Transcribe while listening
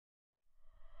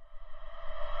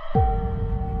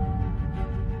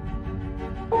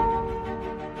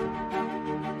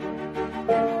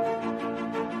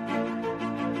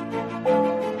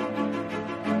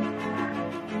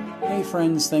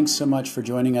friends. Thanks so much for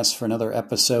joining us for another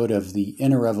episode of the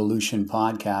Inner Revolution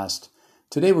podcast.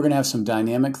 Today, we're going to have some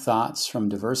dynamic thoughts from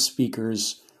diverse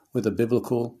speakers with a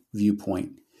biblical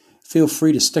viewpoint. Feel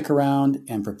free to stick around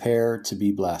and prepare to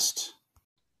be blessed.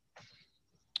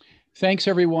 Thanks,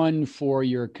 everyone, for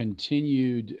your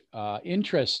continued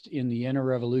interest in the Inner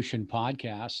Revolution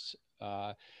podcast.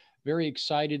 Very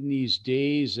excited in these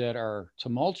days that are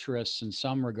tumultuous in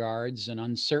some regards and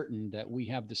uncertain, that we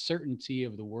have the certainty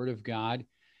of the Word of God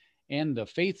and the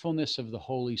faithfulness of the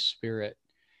Holy Spirit.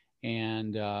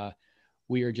 And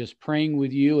we are just praying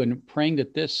with you and praying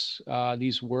that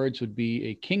these words would be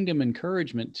a kingdom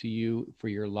encouragement to you for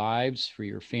your lives, for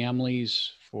your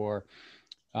families, for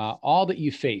all that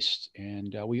you faced.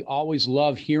 And we always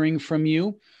love hearing from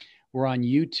you. We're on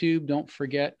YouTube, don't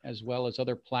forget, as well as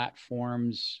other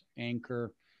platforms,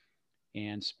 Anchor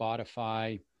and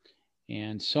Spotify,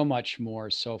 and so much more.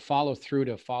 So follow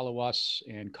us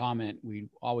and comment. We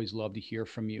always love to hear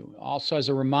from you. Also, as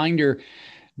a reminder,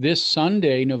 this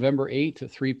Sunday, November 8th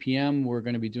at 3 p.m., we're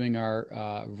going to be doing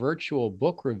our virtual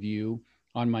book review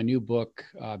on my new book,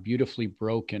 Beautifully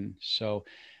Broken. So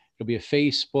it'll be a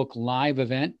Facebook Live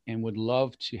event, and would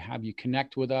love to have you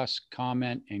connect with us,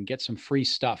 comment, and get some free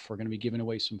stuff. We're going to be giving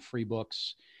away some free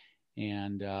books,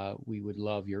 and we would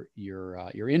love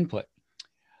your input.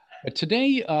 But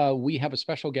today we have a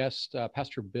special guest,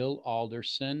 Pastor Bill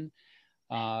Alderson,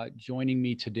 joining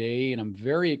me today, and I'm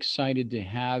very excited to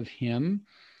have him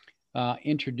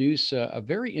introduce a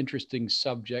very interesting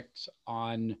subject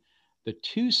on the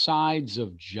two sides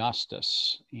of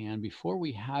justice. And before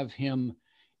we have him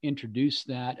introduce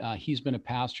that, he's been a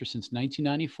pastor since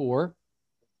 1994.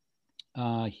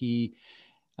 He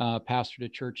pastored a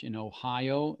church in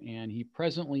Ohio, and he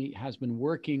presently has been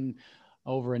working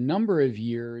over a number of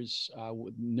years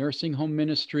with nursing home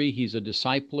ministry. He's a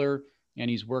discipler, and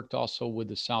he's worked also with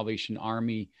the Salvation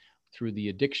Army through the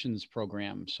addictions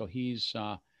program. So he's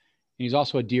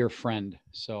also a dear friend.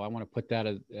 So I want to put that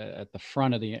at the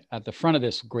front of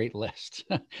this great list.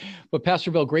 But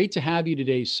Pastor Bill, great to have you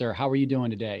today, sir. How are you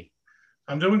doing today?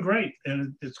 I'm doing great,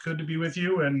 and it's good to be with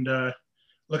you, and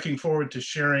looking forward to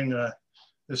sharing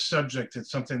this subject. It's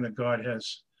something that God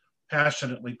has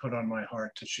passionately put on my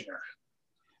heart to share.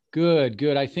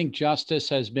 Good. I think justice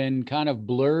has been kind of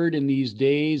blurred in these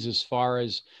days as far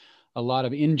as a lot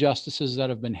of injustices that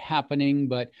have been happening,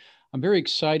 but I'm very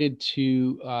excited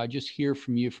to just hear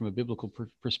from you from a biblical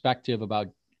perspective about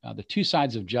the two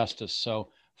sides of justice. So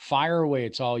fire away,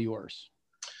 it's all yours.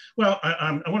 Well,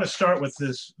 I want to start with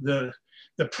the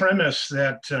premise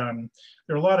that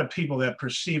there are a lot of people that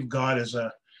perceive God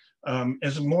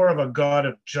as more of a God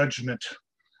of judgment,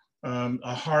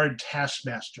 a hard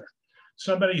taskmaster,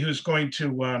 somebody who's going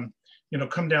to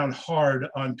come down hard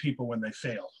on people when they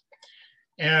fail.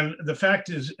 And the fact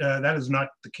is that is not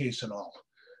the case at all.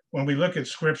 When we look at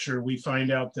Scripture, we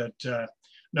find out that,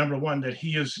 number one, that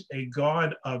he is a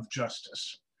God of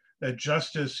justice, that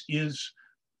justice is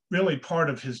really part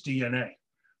of his DNA.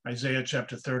 Isaiah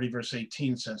chapter 30, verse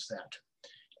 18 says that.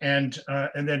 And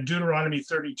then Deuteronomy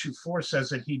 32:4 says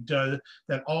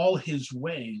that all his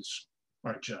ways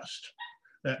are just,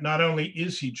 that not only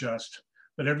is he just,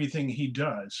 but everything he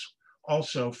does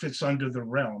also fits under the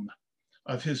realm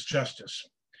of his justice.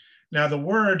 Now,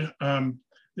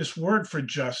 this word for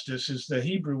justice is the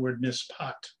Hebrew word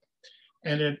mishpat,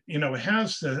 and it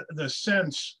has the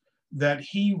sense that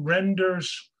he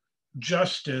renders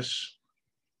justice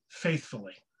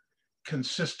faithfully,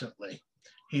 consistently.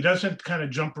 He doesn't kind of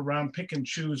jump around, pick and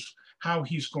choose how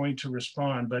he's going to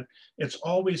respond, but it's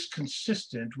always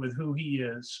consistent with who he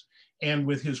is and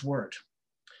with his word.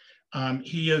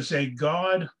 He is a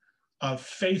God of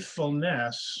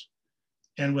faithfulness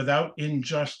and without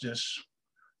injustice.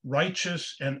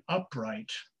 Righteous and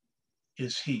upright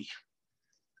is he.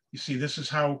 You see, this is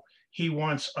how he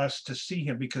wants us to see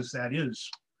him, because that is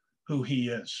who he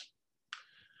is.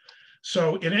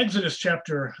 So in Exodus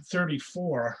chapter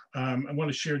 34, I want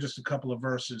to share just a couple of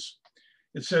verses.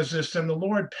 It says this: "And the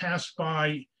Lord passed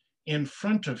by in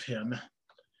front of him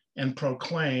and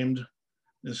proclaimed,"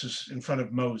 this is in front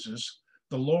of Moses,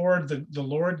 the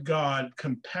Lord God,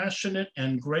 compassionate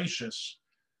and gracious,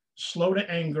 slow to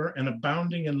anger and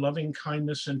abounding in loving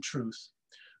kindness and truth,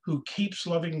 who keeps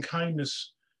loving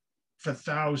kindness for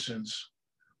thousands,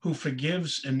 who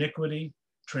forgives iniquity,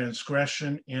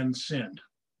 transgression, and sin.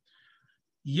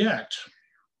 Yet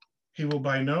he will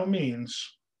by no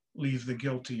means leave the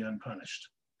guilty unpunished,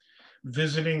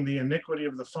 visiting the iniquity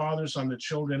of the fathers on the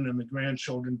children and the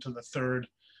grandchildren to the third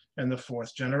and the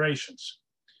fourth generations.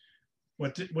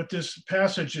 What this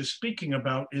passage is speaking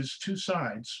about is two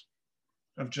sides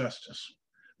of justice.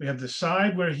 We have the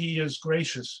side where he is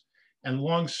gracious and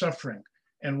long-suffering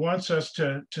and wants us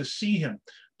to see him.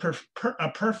 A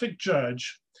perfect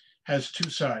judge has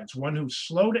two sides, one who's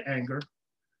slow to anger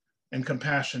and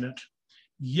compassionate,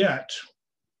 yet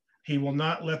he will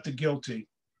not let the guilty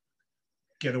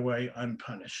get away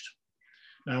unpunished.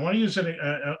 Now, I want to use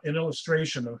an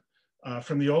illustration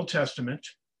from the Old Testament.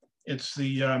 It's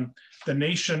the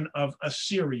nation of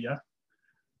Assyria,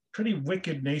 pretty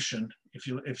wicked nation if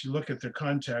you look at their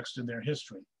context and their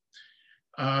history.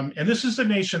 And this is the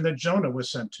nation that Jonah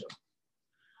was sent to.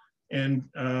 And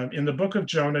in the book of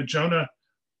Jonah, Jonah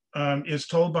is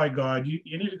told by God,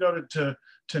 you need to go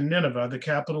to Nineveh, the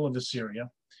capital of Assyria,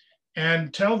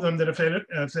 and tell them that if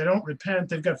they don't repent,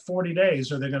 they've got 40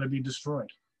 days or they're going to be destroyed.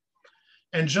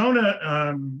 And Jonah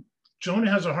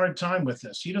has a hard time with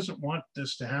this. He doesn't want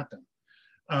this to happen.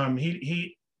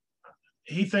 He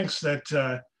thinks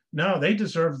that no, they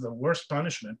deserve the worst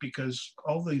punishment because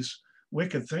all these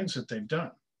wicked things that they've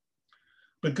done.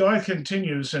 But God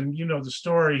continues, and you know the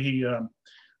story. He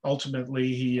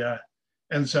ultimately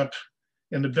ends up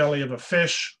in the belly of a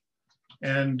fish,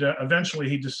 and eventually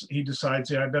he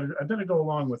decides, yeah, I better go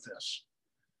along with this.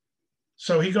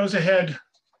 So he goes ahead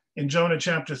in Jonah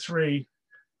chapter 3,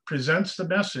 presents the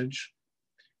message,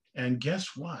 and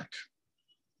guess what?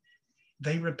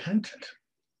 They repented.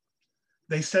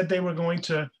 They said they were going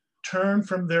to turn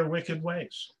from their wicked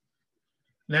ways.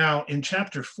 Now, in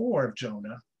chapter 4 of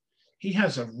Jonah, he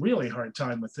has a really hard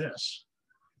time with this.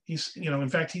 He's, in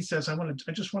fact, he says, I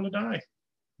just want to die.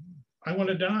 I want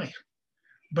to die.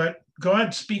 But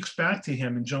God speaks back to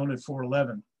him in Jonah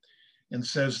 4:11 and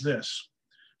says this,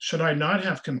 should I not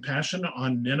have compassion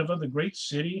on Nineveh, the great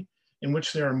city in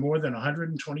which there are more than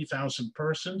 120,000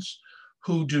 persons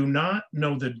who do not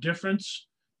know the difference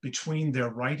between their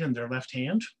right and their left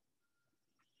hand,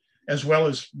 as well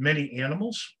as many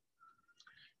animals?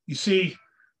 You see,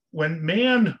 when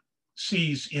man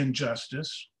sees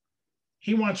injustice,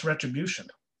 he wants retribution.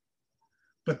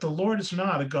 But the Lord is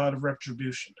not a God of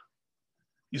retribution.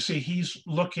 You see, he's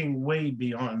looking way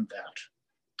beyond that.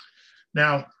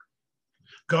 Now,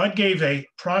 God gave a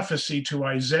prophecy to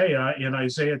Isaiah in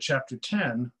Isaiah chapter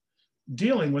 10,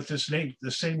 dealing with this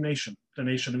the same nation, the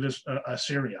nation of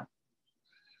Assyria.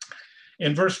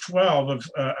 In verse 12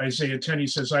 of Isaiah 10, he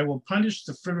says, I will punish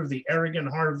the fruit of the arrogant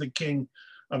heart of the king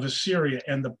of Assyria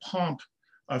and the pomp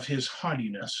of his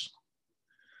haughtiness.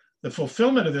 The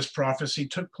fulfillment of this prophecy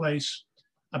took place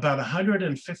about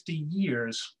 150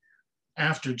 years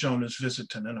after Jonah's visit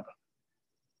to Nineveh.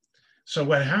 So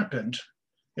what happened,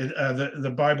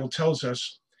 the Bible tells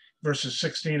us, verses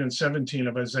 16 and 17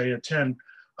 of Isaiah 10,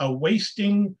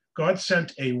 God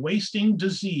sent a wasting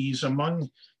disease among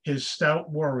his stout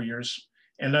warriors,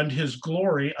 and unto his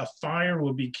glory a fire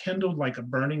will be kindled like a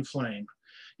burning flame,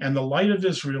 and the light of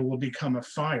Israel will become a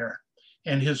fire,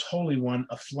 and his Holy One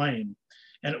a flame,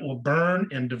 and it will burn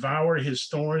and devour his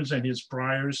thorns and his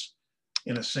briars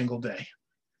in a single day.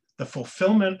 The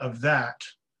fulfillment of that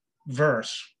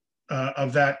verse,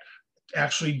 of that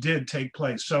actually did take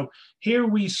place. So here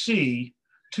we see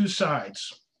two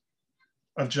sides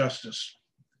of justice.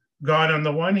 God, on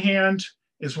the one hand,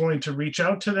 is willing to reach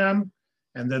out to them,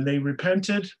 and then they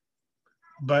repented.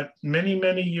 But many,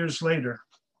 many years later,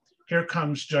 here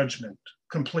comes judgment,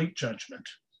 complete judgment.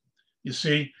 You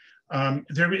see,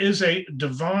 there is a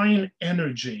divine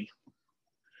energy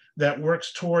that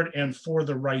works toward and for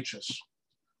the righteous,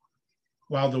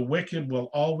 while the wicked will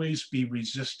always be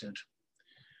resisted,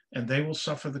 and they will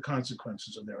suffer the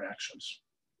consequences of their actions.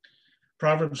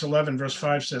 Proverbs 11, verse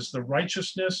 5 says, the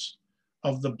righteousness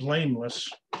of the blameless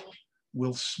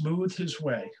will smooth his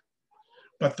way,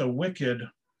 but the wicked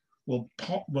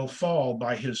will fall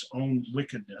by his own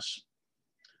wickedness.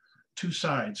 Two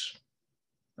sides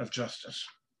of justice.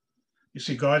 You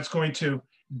see, God's going to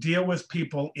deal with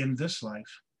people in this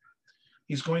life.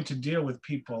 He's going to deal with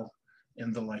people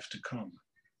in the life to come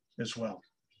as well.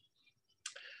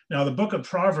 Now, the book of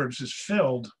Proverbs is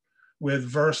filled with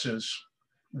verses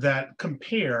that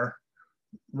compare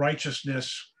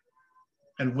righteousness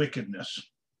and wickedness.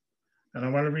 And I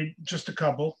want to read just a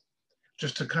couple,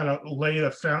 just to kind of lay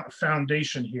the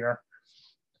foundation here.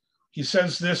 He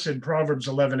says this in Proverbs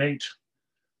 11:8,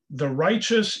 the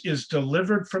righteous is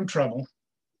delivered from trouble,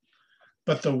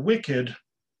 but the wicked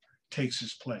takes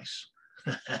his place.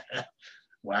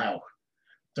 Wow.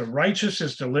 The righteous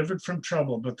is delivered from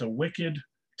trouble, but the wicked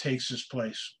takes his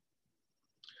place.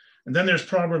 And then there's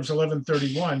Proverbs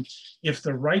 11:31, if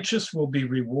the righteous will be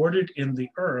rewarded in the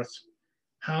earth,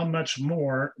 how much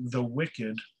more the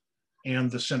wicked and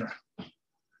the sinner.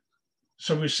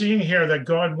 So we're seeing here that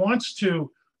God wants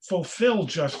to fulfill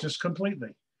justice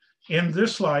completely. in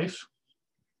this life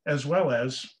as well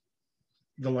as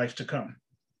the life to come.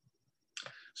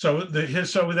 So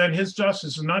then his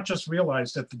justice is not just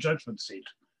realized at the judgment seat,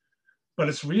 but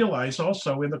it's realized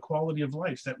also in the quality of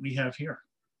life that we have here.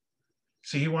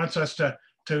 See, he wants us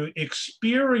to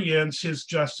experience his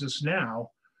justice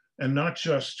now and not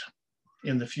just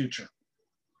in the future.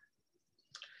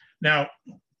 Now,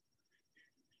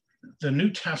 the New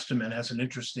Testament has an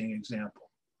interesting example.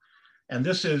 And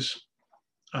this is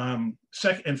in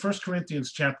 1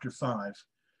 Corinthians chapter 5,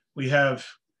 we have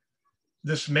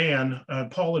this man,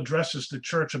 Paul addresses the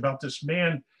church about this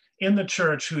man in the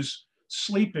church who's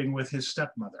sleeping with his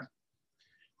stepmother.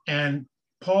 And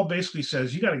Paul basically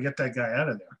says, you got to get that guy out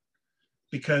of there,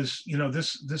 because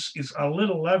this is a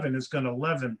little leaven is going to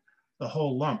leaven the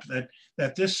whole lump,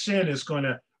 that this sin is going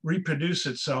to reproduce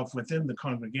itself within the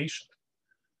congregation.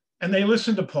 And they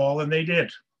listened to Paul, and they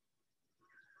did.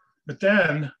 But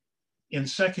then in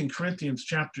 2 Corinthians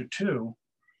chapter 2,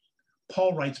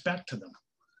 Paul writes back to them.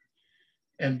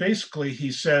 And basically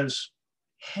he says,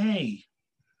 hey,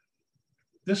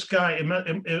 this guy,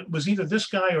 it was either this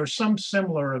guy or some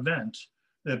similar event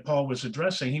that Paul was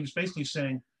addressing. He was basically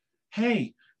saying,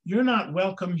 hey, you're not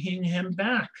welcoming him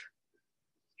back.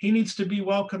 He needs to be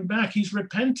welcomed back. He's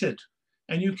repented,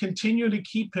 and you continue to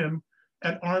keep him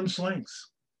at arm's length.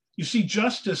 You see,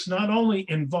 justice not only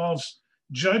involves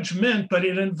judgment, but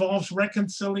it involves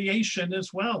reconciliation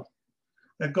as well.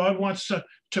 That God wants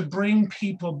to bring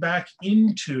people back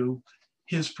into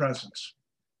his presence.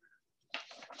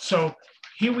 So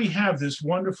here we have this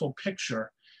wonderful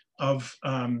picture of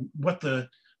what the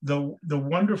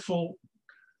wonderful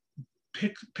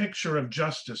picture of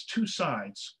justice, two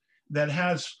sides, that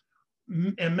has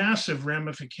massive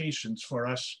ramifications for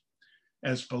us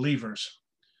as believers.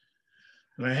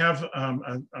 And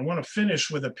I want to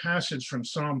finish with a passage from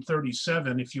Psalm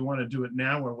 37. If you want to do it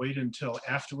now or wait until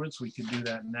afterwards, we can do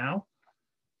that now.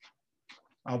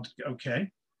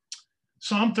 Okay.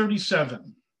 Psalm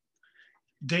 37,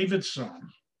 David's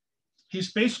psalm.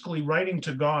 He's basically writing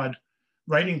to God,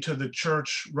 writing to the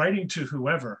church, writing to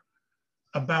whoever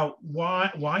about why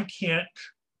I want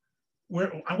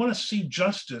to see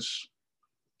justice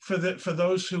for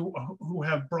those who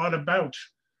have brought about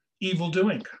evil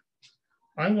doing.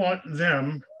 I want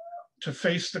them to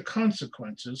face the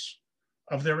consequences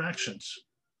of their actions.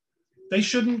 They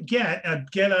shouldn't get a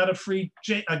get out of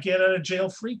jail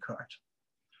free card.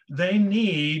 I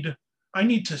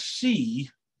need to see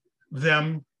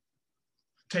them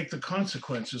take the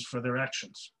consequences for their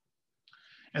actions.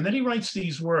 And then he writes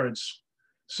these words,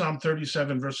 Psalm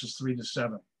 37, verses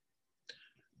 3-7.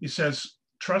 He says,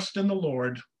 trust in the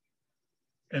Lord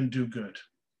and do good.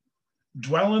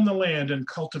 Dwell in the land and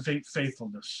cultivate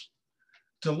faithfulness.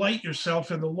 Delight yourself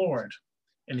in the Lord,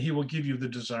 and he will give you the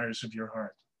desires of your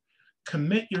heart.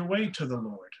 Commit your way to the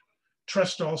Lord.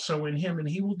 Trust also in him, and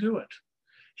he will do it.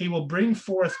 He will bring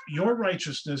forth your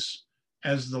righteousness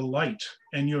as the light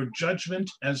and your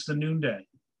judgment as the noonday.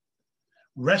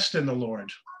 Rest in the Lord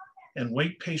and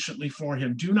wait patiently for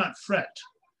him. Do not fret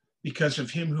because of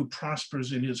him who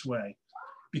prospers in his way,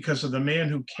 because of the man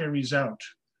who carries out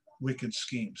wicked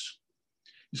schemes.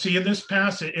 You see, in this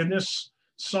passage, in this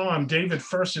psalm, David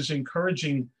first is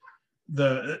encouraging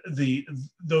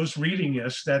those reading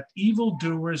this that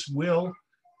evildoers will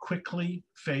quickly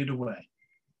fade away.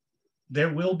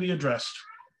 There will be addressed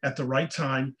at the right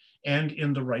time and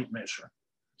in the right measure.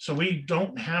 So we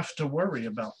don't have to worry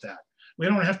about that. We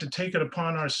don't have to take it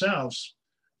upon ourselves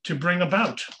to bring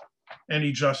about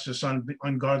any justice on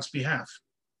God's behalf.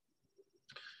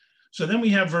 So then we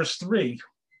have verse 3,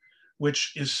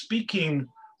 which is speaking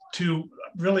to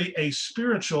really a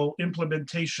spiritual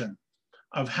implementation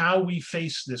of how we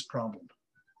face this problem.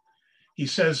 He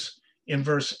says in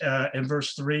verse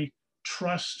 3,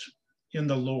 trust in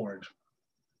the Lord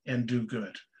and do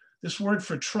good. This word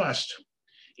for trust,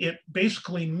 it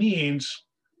basically means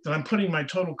that I'm putting my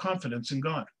total confidence in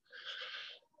God.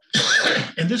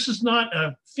 And this is not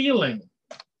a feeling,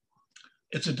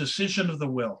 it's a decision of the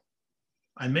will.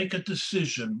 I make a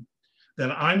decision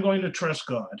that I'm going to trust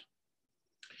God.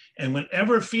 And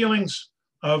whenever feelings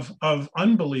of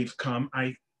unbelief come,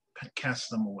 I cast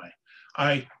them away.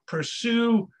 I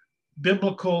pursue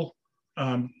biblical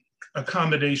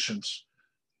accommodations,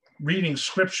 reading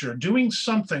scripture, doing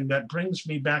something that brings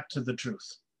me back to the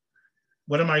truth.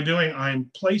 What am I doing? I'm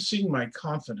placing my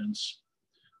confidence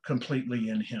completely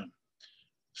in him.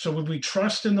 So when we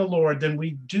trust in the Lord, then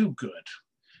we do good,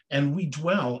 and we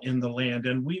dwell in the land,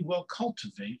 and we will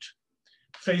cultivate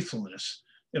faithfulness.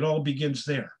 It all begins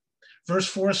there. Verse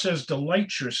 4 says,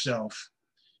 delight yourself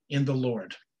in the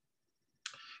Lord.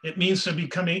 It means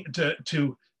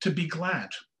to to be glad.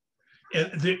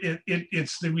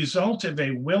 It's the result of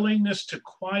a willingness to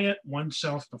quiet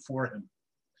oneself before him,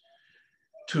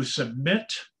 to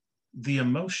submit the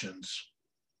emotions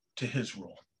to his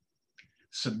rule.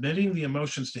 Submitting the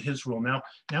emotions to his rule. Now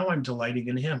I'm delighting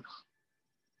in him.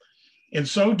 In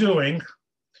so doing,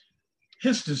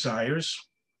 his desires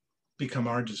become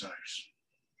our desires.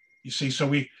 You see, so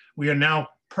we are now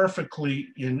perfectly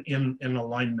in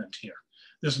alignment here.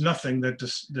 There's nothing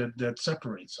that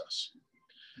separates us.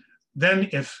 Then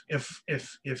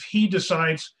if he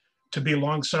decides to be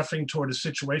long-suffering toward a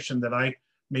situation that I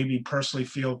maybe personally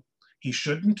feel he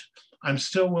shouldn't, I'm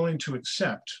still willing to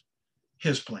accept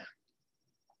his plan.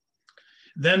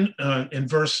 Then in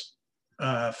verse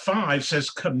 5 says,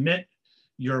 commit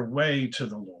your way to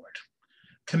the Lord.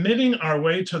 Committing our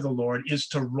way to the Lord is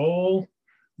to roll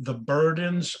the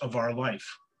burdens of our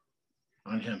life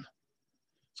on him.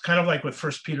 It's kind of like what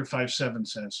 1 Peter 5:7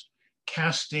 says,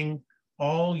 casting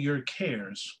all your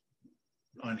cares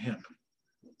on him,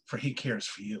 for he cares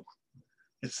for you.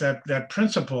 It's that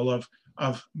principle of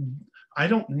I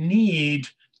don't need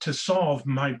to solve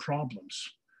my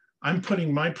problems. I'm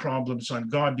putting my problems on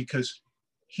God because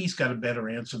he's got a better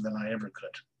answer than I ever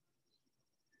could.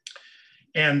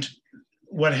 And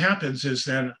what happens is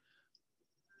then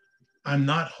I'm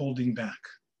not holding back.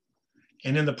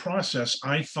 And in the process,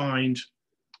 I find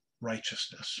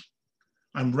righteousness.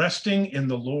 I'm resting in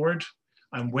the Lord.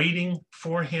 I'm waiting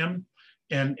for him.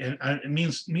 And it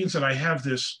means that I have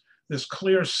this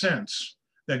clear sense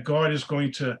that God is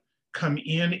going to come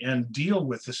in and deal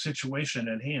with the situation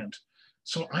at hand.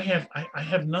 So I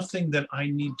have nothing that I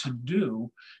need to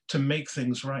do to make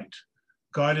things right.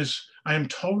 I am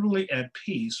totally at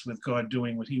peace with God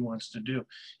doing what he wants to do.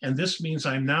 And this means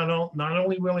I'm not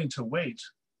only willing to wait,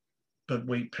 but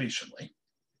wait patiently.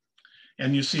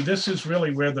 And you see, this is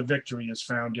really where the victory is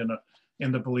found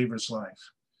in the believer's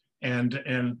life.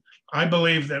 And I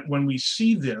believe that when we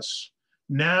see this,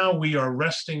 now we are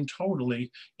resting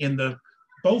totally in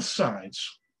both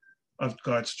sides of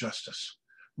God's justice.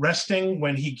 Resting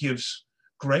when he gives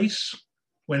grace,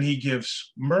 when he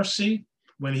gives mercy,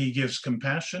 when he gives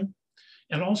compassion,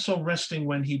 and also resting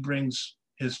when he brings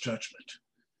his judgment.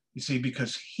 You see,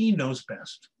 because he knows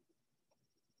best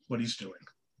what he's doing.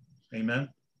 Amen.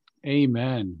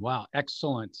 Amen. Wow.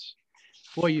 Excellent.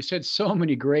 Boy, you said so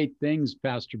many great things,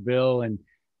 Pastor Bill, and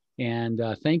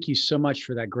thank you so much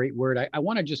for that great word. I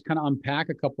want to just kind of unpack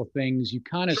a couple of things. You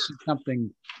kind of said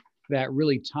something that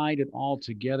really tied it all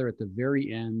together at the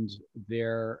very end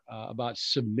there about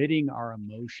submitting our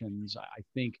emotions. I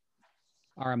think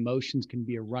our emotions can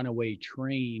be a runaway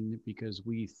train because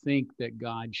we think that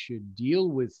God should deal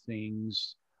with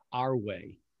things our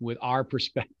way, with our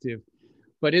perspective.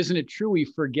 But isn't it true we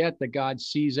forget that God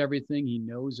sees everything, he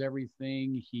knows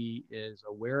everything, he is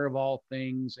aware of all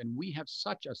things, and we have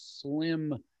such a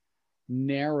slim,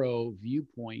 narrow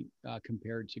viewpoint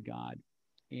compared to God.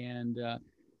 And,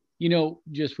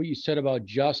 just what you said about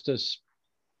justice,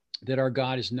 that our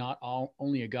God is not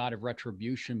only a God of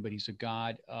retribution, but he's a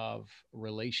God of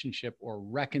relationship or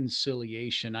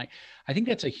reconciliation. I think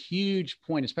that's a huge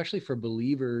point, especially for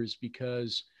believers,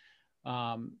 because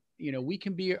we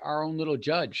can be our own little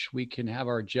judge. We can have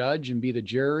our judge and be the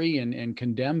jury and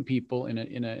condemn people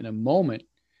in a moment,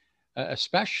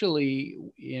 especially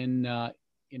in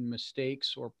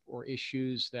mistakes or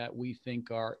issues that we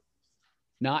think are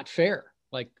not fair.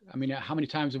 Like, how many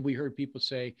times have we heard people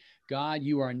say, God,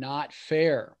 you are not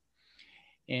fair?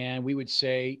 And we would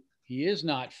say, he is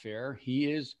not fair.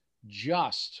 He is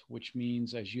just, which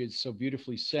means, as you had so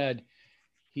beautifully said,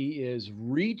 he is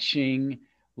reaching,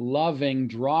 loving,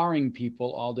 drawing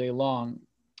people all day long.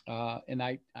 And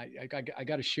I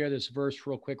got to share this verse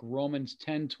real quick. Romans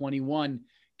 10:21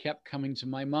 kept coming to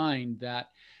my mind, that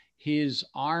his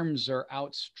arms are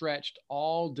outstretched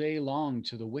all day long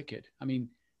to the wicked.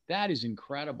 That is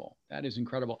incredible. That is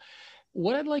incredible.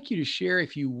 What I'd like you to share,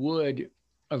 if you would,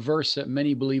 a verse that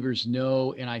many believers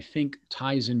know, and I think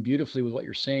ties in beautifully with what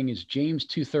you're saying, is James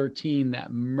 2:13,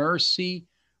 that mercy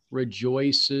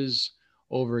rejoices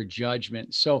over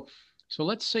judgment. So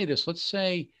let's say this. Let's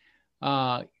say,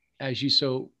 as you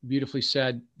so beautifully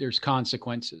said, there's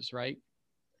consequences, right?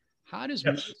 How does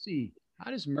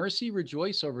mercy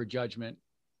rejoice over judgment?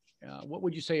 What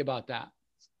would you say about that?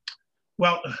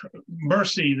 Well,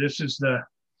 mercy, this is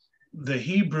the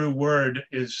Hebrew word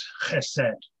is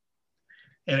chesed,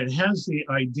 and it has the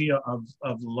idea of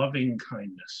loving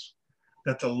kindness,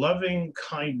 that the loving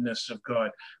kindness of God,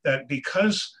 that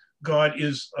because God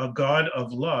is a God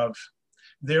of love,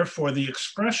 therefore the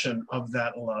expression of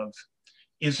that love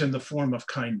is in the form of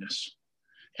kindness.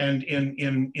 And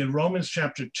in Romans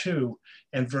chapter 2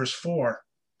 and verse 4,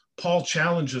 Paul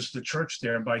challenges the church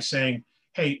there by saying,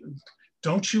 hey,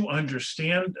 don't you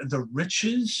understand the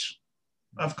riches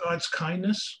of God's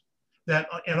kindness? That,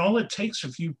 and all it takes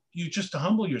of you just to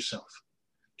humble yourself,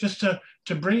 just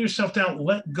to bring yourself down,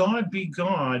 let God be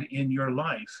God in your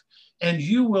life, and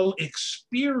you will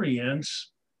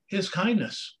experience his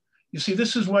kindness. You see,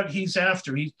 this is what he's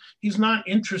after. He's not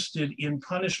interested in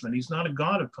punishment. He's not a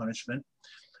God of punishment.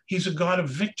 He's a God of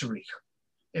victory.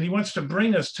 And he wants to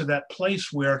bring us to that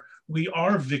place where we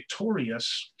are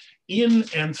victorious in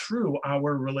and through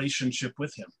our relationship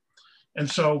with him. And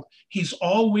so he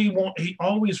always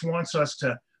wants us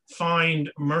to find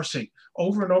mercy.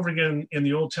 Over and over again in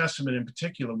the Old Testament in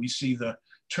particular, we see the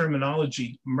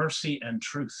terminology mercy and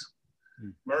truth.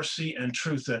 Mercy and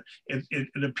truth. It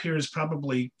appears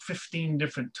probably 15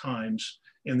 different times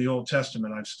in the Old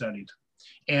Testament I've studied.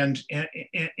 And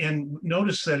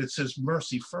notice that it says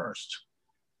mercy first,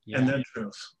 and then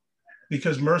truth,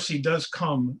 because mercy does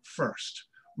come first.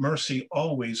 Mercy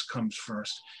always comes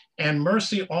first. And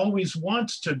mercy always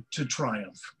wants to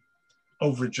triumph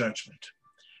over judgment.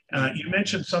 You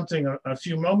mentioned something a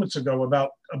few moments ago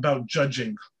about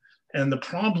judging. And the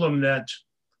problem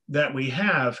that we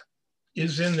have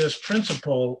is in this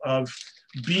principle of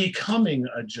becoming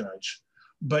a judge.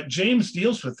 But James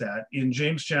deals with that in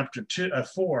James chapter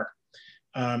 4,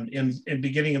 in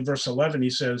beginning in verse 11, he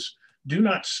says, do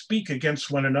not speak against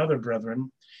one another,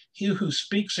 brethren. He who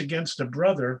speaks against a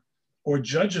brother or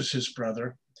judges his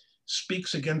brother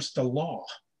speaks against the law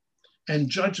and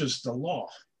judges the law.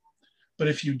 But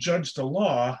if you judge the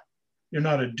law, you're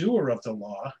not a doer of the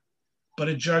law, but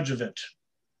a judge of it.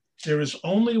 There is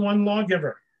only one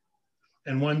lawgiver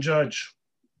and one judge,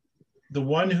 the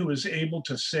one who is able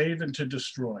to save and to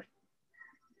destroy.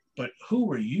 But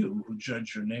who are you who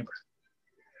judge your neighbor?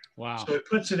 Wow. So it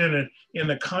puts it in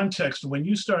a context. When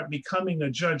you start becoming a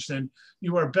judge, then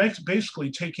you are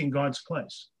basically taking God's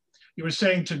place. You are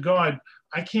saying to God,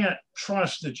 I can't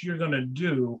trust that you're going to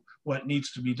do what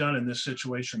needs to be done in this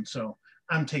situation, so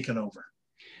I'm taking over.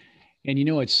 And you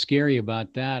know what's scary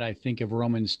about that? I think of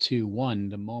Romans 2:1.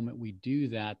 The moment we do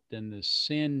that, then the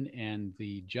sin and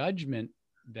the judgment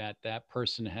that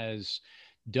person has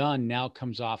done now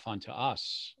comes off onto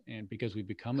us, and because we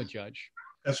become a judge.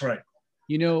 That's right.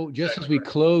 You know, just as we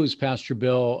close, Pastor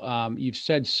Bill, you've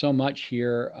said so much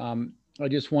here. I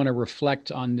just want to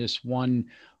reflect on this one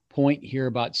point here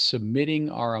about submitting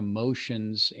our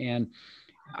emotions. And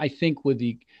I think with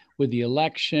the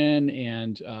election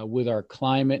and with our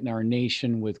climate and our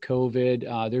nation with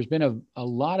COVID, there's been a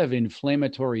lot of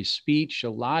inflammatory speech, a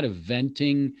lot of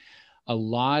venting, a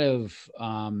lot of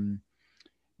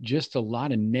just a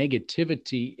lot of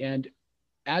negativity. And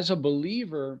as a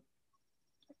believer,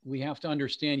 we have to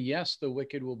understand, yes, the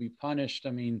wicked will be punished.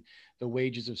 I mean, the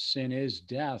wages of sin is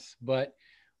death, but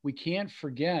we can't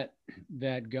forget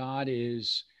that God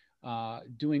is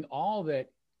doing all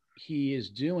that he is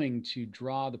doing to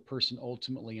draw the person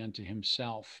ultimately unto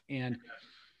himself. And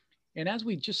as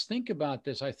we just think about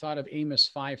this, I thought of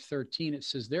Amos 5:13. It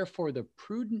says, therefore, the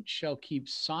prudent shall keep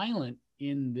silent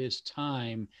in this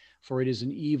time, for it is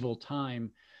an evil time.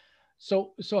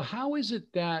 So how is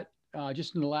it that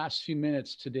just in the last few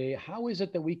minutes today, how is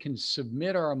it that we can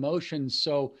submit our emotions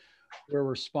so we're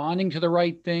responding to the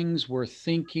right things, we're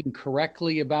thinking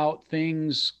correctly about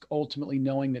things, ultimately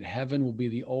knowing that heaven will be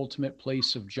the ultimate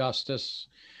place of justice?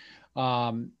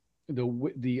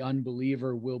 The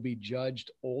unbeliever will be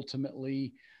judged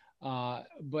ultimately.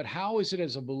 But how is it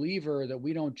as a believer that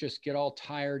we don't just get all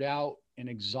tired out and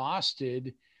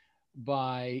exhausted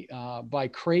by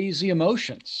crazy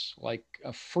emotions, like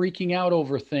freaking out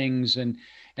over things and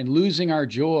losing our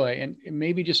joy, and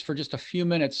maybe just for just a few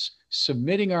minutes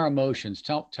submitting our emotions?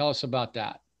 Tell us about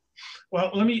that.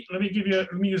 Well, let me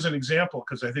use an example,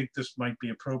 because I think this might be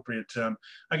appropriate.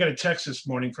 I got a text this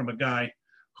morning from a guy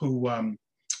who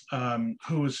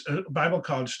was a Bible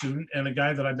college student and a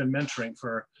guy that I've been mentoring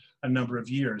for a number of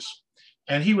years,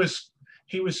 and he was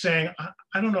saying,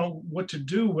 I don't know what to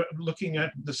do looking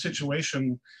at the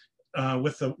situation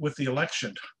with the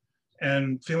election,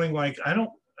 and feeling like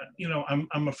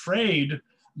I'm afraid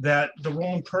that the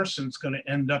wrong person's going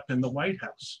to end up in the White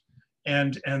House.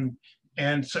 And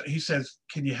so he says,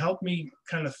 can you help me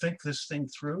kind of think this thing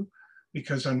through?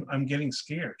 Because I'm getting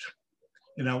scared.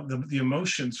 The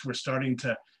emotions were starting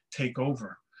to take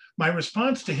over. My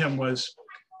response to him was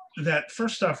that,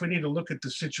 first off, we need to look at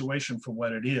the situation for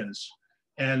what it is.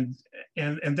 And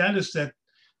that is that,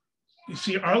 you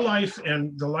see, our life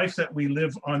and the life that we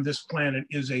live on this planet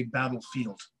is a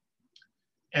battlefield.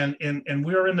 And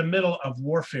we're in the middle of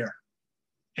warfare.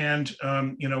 And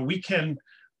we can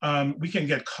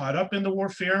get caught up in the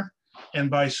warfare, and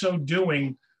by so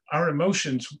doing, our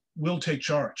emotions will take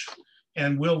charge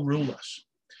and will rule us.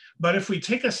 But if we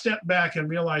take a step back and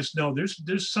realize, no,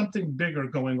 there's something bigger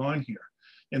going on here.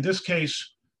 In this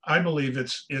case, I believe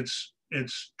it's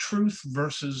truth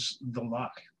versus the lie.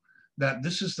 That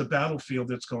this is the battlefield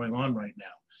that's going on right now.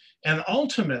 And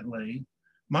ultimately,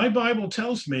 my Bible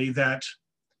tells me that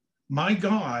my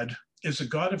God is a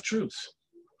God of truth,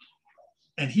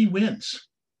 and he wins.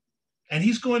 And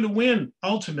he's going to win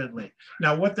ultimately.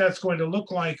 Now, what that's going to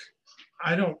look like,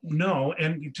 I don't know.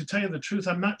 And to tell you the truth,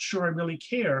 I'm not sure I really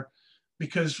care,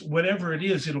 because whatever it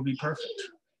is, it'll be perfect.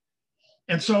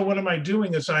 And so what am I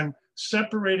doing is I'm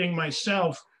separating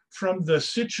myself from the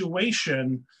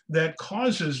situation that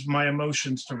causes my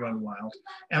emotions to run wild.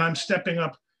 And I'm stepping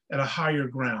up at a higher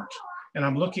ground. And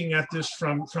I'm looking at this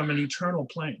from an eternal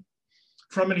plane.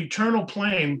 From an eternal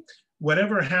plane,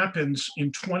 whatever happens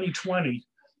in 2020,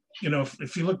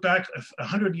 if you look back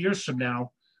 100 years from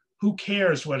now, who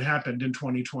cares what happened in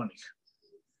 2020?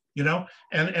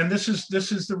 And this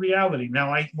is the reality.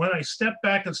 Now, when I step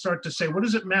back and start to say, what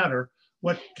does it matter?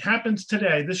 What happens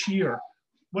today, this year?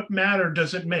 What matter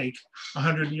does it make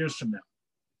 100 years from now?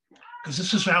 Because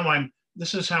this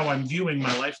is how I'm viewing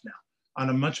my life now, on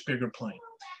a much bigger plane.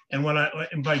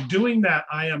 And by doing that,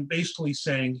 I am basically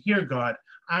saying, here, God,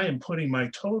 I am putting my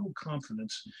total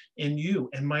confidence in you,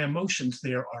 and my emotions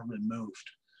there are removed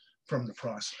from the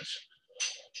process.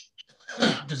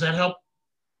 Does that help?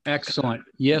 Excellent.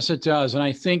 Yes, it does. And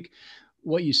I think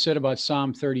what you said about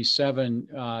Psalm 37,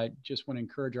 just want to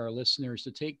encourage our listeners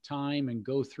to take time and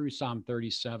go through Psalm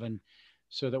 37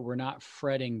 so that we're not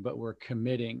fretting, but we're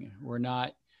committing. We're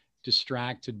not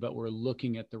distracted, but we're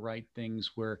looking at the right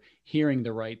things. We're hearing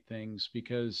the right things,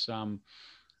 because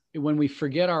when we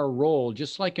forget our role,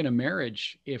 just like in a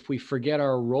marriage, if we forget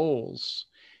our roles,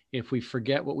 if we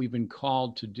forget what we've been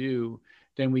called to do,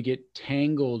 then we get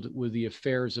tangled with the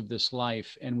affairs of this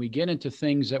life, and we get into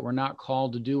things that we're not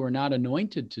called to do or not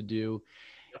anointed to do.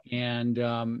 And,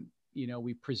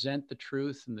 we present the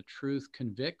truth, and the truth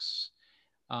convicts,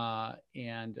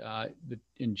 and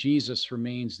Jesus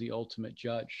remains the ultimate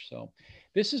judge. So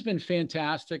this has been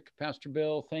fantastic, Pastor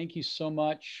Bill. Thank you so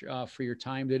much for your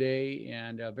time today,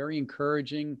 and very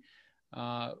encouraging.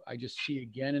 I just see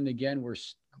again and again,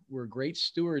 we're great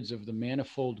stewards of the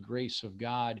manifold grace of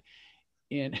God.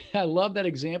 And I love that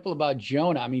example about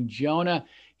Jonah. I mean, Jonah,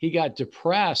 he got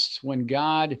depressed when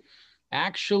God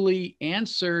actually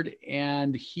answered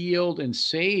and healed and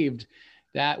saved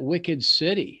that wicked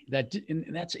city. And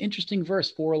that's an interesting verse,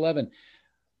 4:11.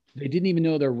 They didn't even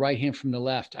know their right hand from the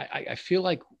left. I feel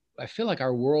like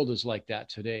our world is like that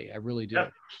today. I really do. Yeah,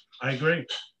 I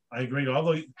agree.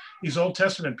 Although these Old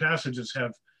Testament passages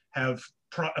are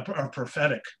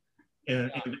prophetic in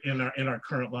our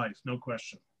current life, no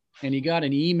question. And he got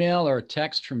an email or a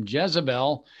text from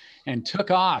Jezebel and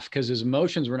took off because his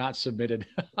emotions were not submitted.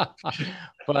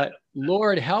 But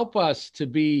Lord, help us to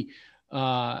be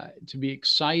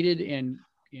excited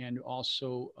and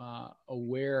also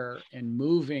aware and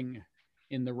moving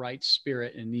in the right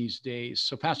spirit in these days.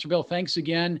 So Pastor Bill, thanks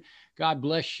again. God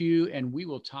bless you. And we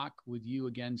will talk with you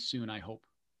again soon, I hope.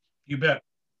 You bet.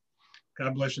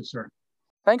 God bless you, sir.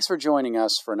 Thanks for joining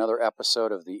us for another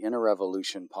episode of the Inner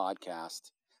Revolution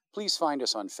podcast. Please find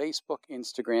us on Facebook,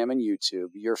 Instagram, and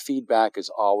YouTube. Your feedback is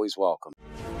always welcome.